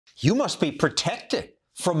You must be protected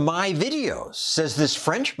from my videos, says this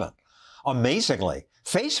Frenchman. Amazingly,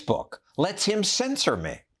 Facebook lets him censor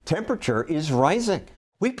me. Temperature is rising.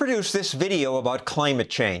 We produced this video about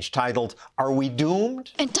climate change titled, "Are We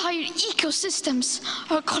Doomed?" Entire ecosystems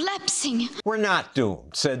are collapsing. We're not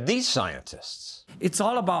doomed, said these scientists. It's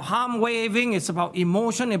all about hand waving, it's about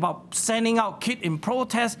emotion, about sending out kids in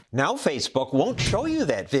protest. Now Facebook won't show you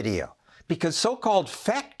that video because so-called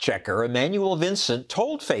fact-checker Emmanuel Vincent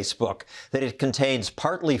told Facebook that it contains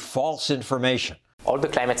partly false information. All the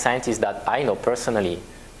climate scientists that I know personally,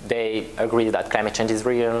 they agree that climate change is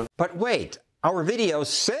real. But wait, our video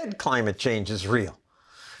said climate change is real.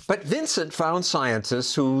 But Vincent found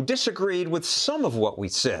scientists who disagreed with some of what we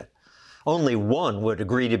said. Only one would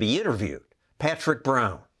agree to be interviewed, Patrick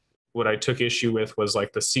Brown. What I took issue with was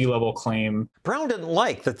like the sea level claim. Brown didn't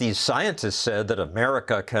like that these scientists said that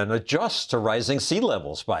America can adjust to rising sea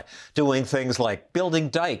levels by doing things like building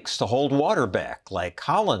dikes to hold water back, like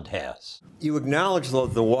Holland has. You acknowledge, though,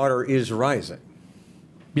 the water is rising.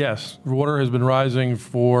 Yes, water has been rising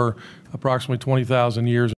for approximately 20,000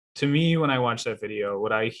 years. To me, when I watch that video,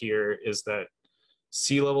 what I hear is that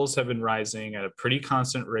sea levels have been rising at a pretty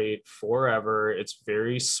constant rate forever. It's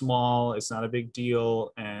very small, it's not a big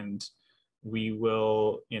deal, and we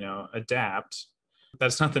will, adapt.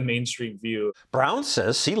 That's not the mainstream view. Brown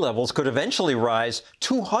says sea levels could eventually rise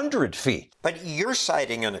 200 feet. But you're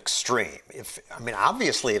citing an extreme.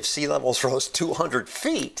 Obviously, if sea levels rose 200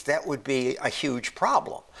 feet, that would be a huge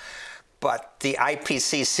problem. But the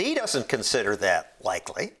IPCC doesn't consider that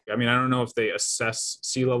likely. I don't know if they assess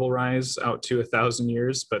sea level rise out to 1,000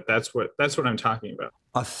 years, but that's what I'm talking about.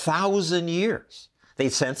 1,000 years? They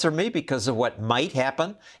censor me because of what might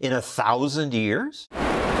happen in 1,000 years?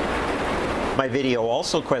 My video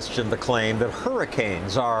also questioned the claim that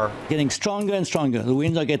hurricanes are getting stronger and stronger. The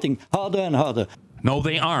winds are getting harder and harder. No,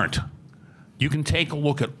 they aren't. You can take a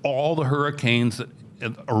look at all the hurricanes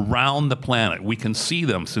around the planet. We can see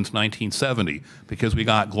them since 1970 because we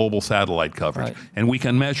got global satellite coverage. Right. And we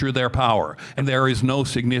can measure their power. And there is no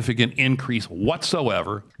significant increase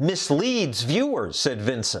whatsoever. Misleads viewers, said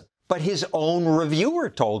Vincent. But his own reviewer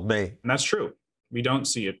told me. And that's true. We don't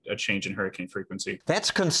see a change in hurricane frequency.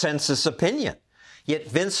 That's consensus opinion. Yet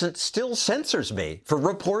Vincent still censors me for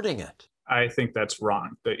reporting it. I think that's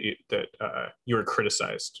wrong, that you were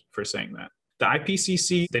criticized for saying that. The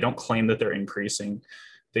IPCC, they don't claim that they're increasing.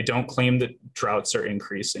 They don't claim that droughts are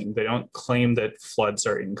increasing. They don't claim that floods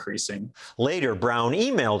are increasing. Later, Brown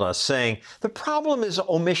emailed us saying the problem is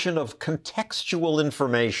omission of contextual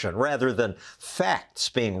information rather than facts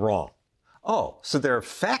being wrong. Oh, so their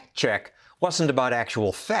fact check wasn't about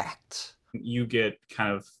actual facts. You get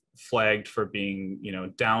kind of flagged for being,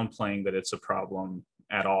 downplaying that it's a problem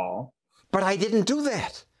at all. But I didn't do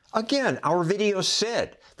that. Again, our video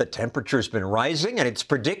said the temperature's been rising and it's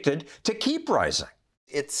predicted to keep rising.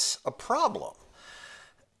 It's a problem.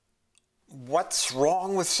 What's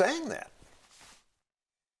wrong with saying that?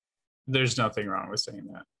 There's nothing wrong with saying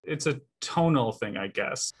that. It's a tonal thing, I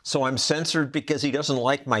guess. So I'm censored because he doesn't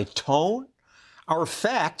like my tone? Our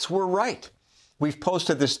facts were right. We've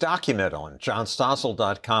posted this document on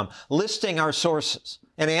johnstossel.com listing our sources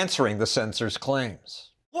and answering the censor's claims.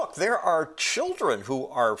 Look, there are children who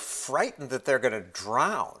are frightened that they're going to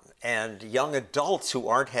drown and young adults who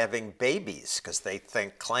aren't having babies because they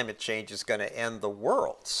think climate change is going to end the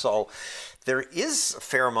world. So there is a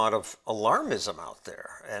fair amount of alarmism out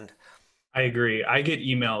there. And I agree. I get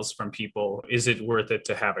emails from people, is it worth it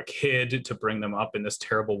to have a kid to bring them up in this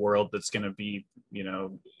terrible world that's going to be,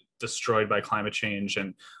 destroyed by climate change?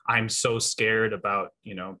 And I'm so scared about,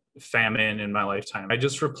 famine in my lifetime. I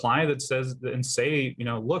just reply that says and say,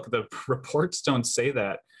 look, the reports don't say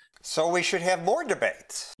that. So we should have more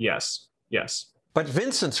debates. Yes. But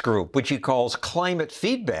Vincent's group, which he calls Climate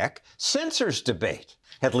Feedback, censors debate.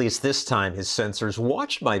 At least this time his censors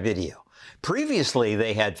watched my video. Previously,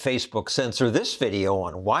 they had Facebook censor this video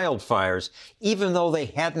on wildfires, even though they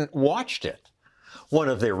hadn't watched it. One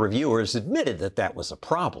of their reviewers admitted that that was a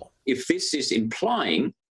problem. If this is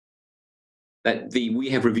implying that we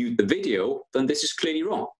have reviewed the video, then this is clearly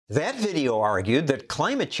wrong. That video argued that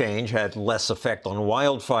climate change had less effect on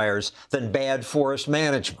wildfires than bad forest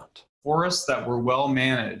management. Forests that were well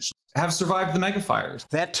managed have survived the megafires.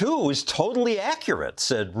 That, too, is totally accurate,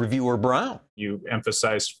 said reviewer Brown. You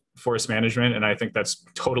emphasized forest management, and I think that's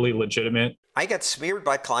totally legitimate. I got smeared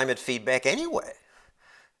by Climate Feedback anyway.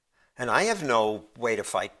 And I have no way to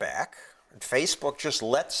fight back. And Facebook just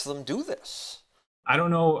lets them do this. I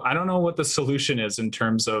don't know what the solution is in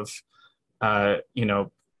terms of,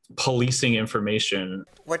 policing information.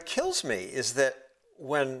 What kills me is that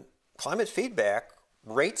when Climate Feedback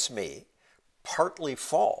rates me partly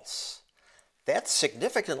false, that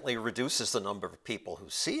significantly reduces the number of people who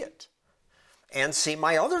see it and see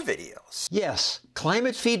my other videos. Yes,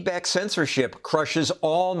 climate feedback censorship crushes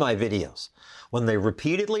all my videos. When they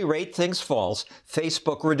repeatedly rate things false,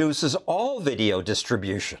 Facebook reduces all video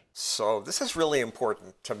distribution. So this is really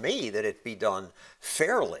important to me that it be done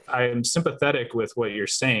fairly. I am sympathetic with what you're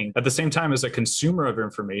saying. At the same time, as a consumer of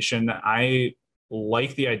information, I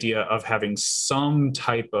like the idea of having some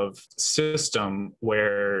type of system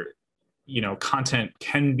where, content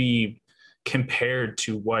can be compared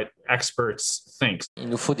to what experts think. Il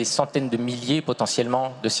nous faut des centaines de milliers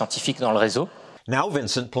potentiellement de scientifiques dans le réseau. Now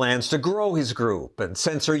Vincent plans to grow his group and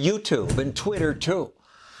censor YouTube and Twitter too.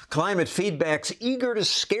 Climate feedback's eager to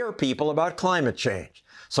scare people about climate change,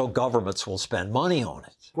 so governments will spend money on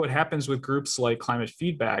it. What happens with groups like Climate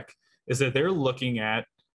Feedback is that they're looking at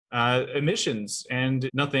emissions and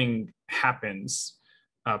nothing happens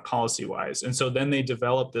policy-wise. And so then they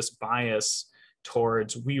develop this bias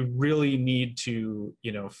towards, we really need to,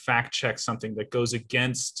 fact check something that goes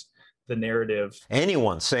against the narrative.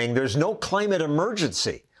 Anyone saying there's no climate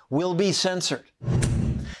emergency will be censored.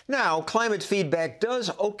 Now, climate feedback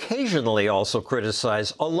does occasionally also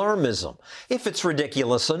criticize alarmism, if it's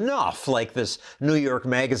ridiculous enough, like this New York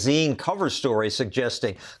Magazine cover story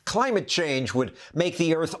suggesting climate change would make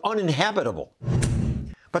the Earth uninhabitable.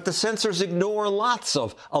 But the censors ignore lots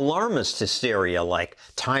of alarmist hysteria, like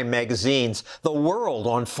Time Magazine's The World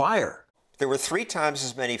on Fire. There were 3 times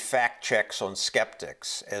as many fact checks on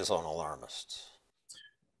skeptics as on alarmists.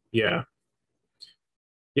 Yeah,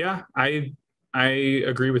 I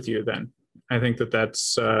agree with you. Then I think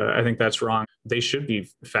that's wrong. They should be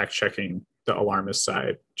fact checking the alarmist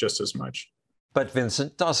side just as much. But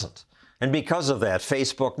Vincent doesn't, and because of that,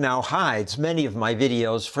 Facebook now hides many of my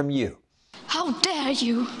videos from you. How dare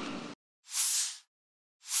you?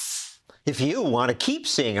 If you want to keep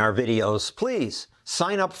seeing our videos, please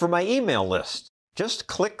sign up for my email list. Just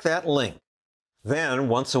click that link. Then,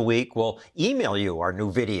 once a week, we'll email you our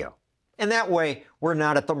new video. And that way, we're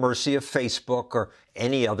not at the mercy of Facebook or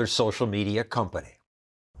any other social media company.